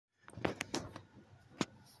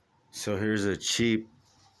So here's a cheap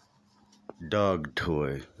dog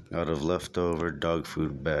toy out of leftover dog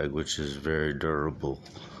food bag, which is very durable.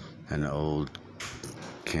 An old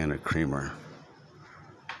can of creamer.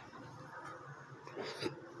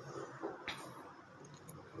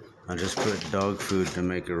 I just put dog food to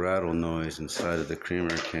make a rattle noise inside of the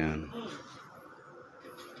creamer can.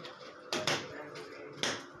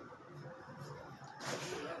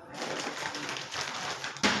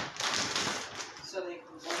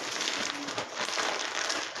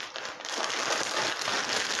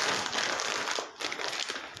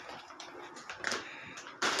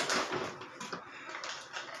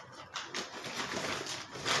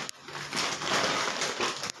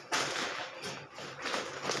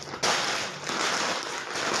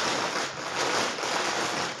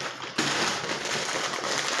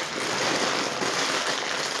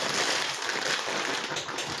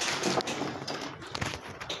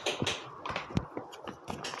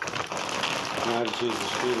 Now I just use the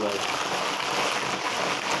street light.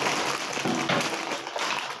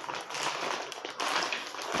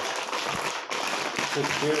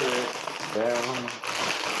 Secure it down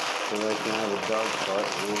so I can have a dog fight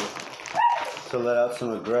to let out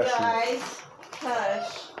some aggression. Guys,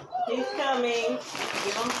 hush. He's coming.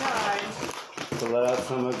 Give him time. To let out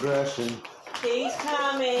some aggression. He's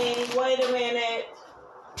coming. Wait a minute.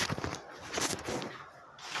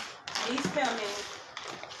 He's coming.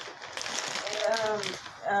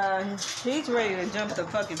 He's ready to jump the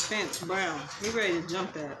fucking fence, Brown. He's ready to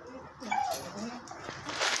jump that.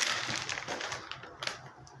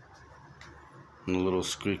 And a little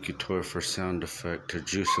squeaky toy for sound effect to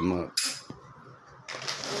juice him up.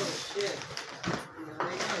 Oh, shit.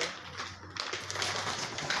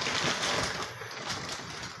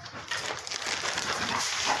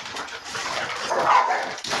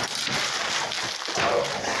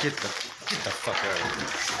 Get the fuck out of here,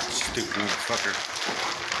 stupid motherfucker.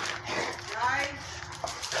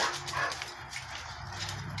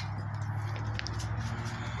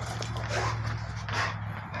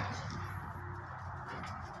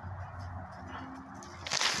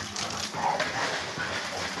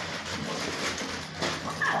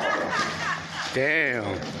 Damn.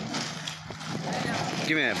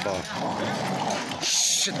 Give me that ball.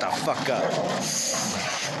 Shut the fuck up.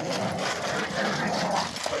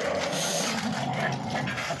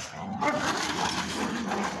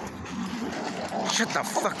 Shut the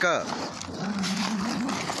fuck up.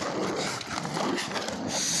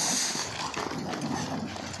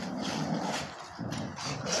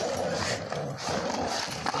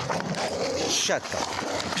 Shut the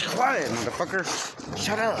quiet, motherfucker.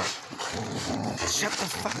 Shut up. Shut the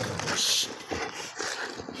fuck up. Shh.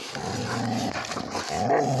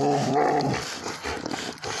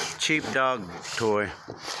 Cheap dog toy.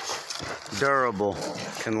 Durable.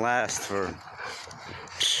 Can last for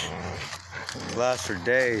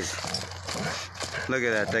days. Look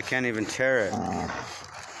at that. They can't even tear it.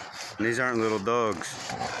 And these aren't little dogs.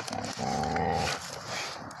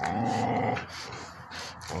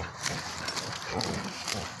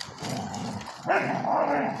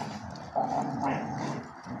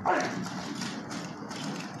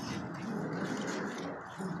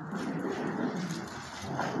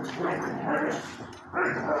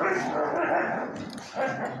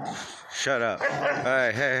 Shut up.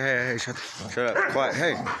 Hey, shut up. Quiet.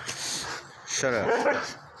 Hey. Shut up.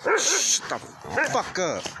 Shut the fuck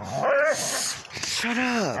up. Shut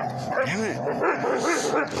up. Damn it.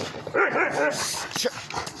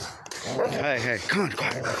 Hey, come on.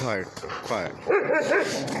 Quiet.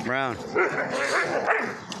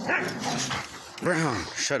 Brown,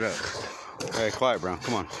 shut up. Hey, quiet, Brown.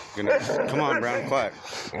 Come on. Come on, Brown. Quiet,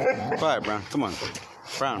 Brown. Come on.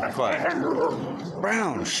 Brown, quiet.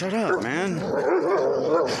 Brown, shut up, man.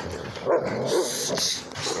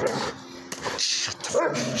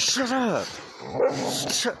 Shut up.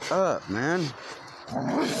 Shut up, man.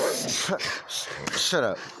 Shut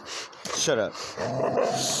up.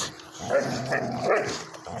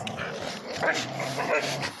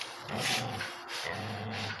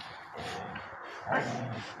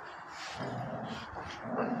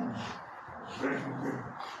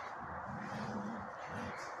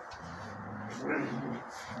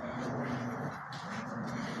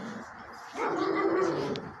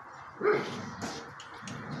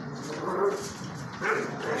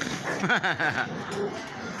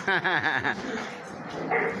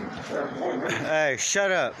 Hey,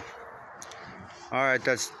 shut up. Alright,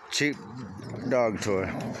 that's cheap dog toy.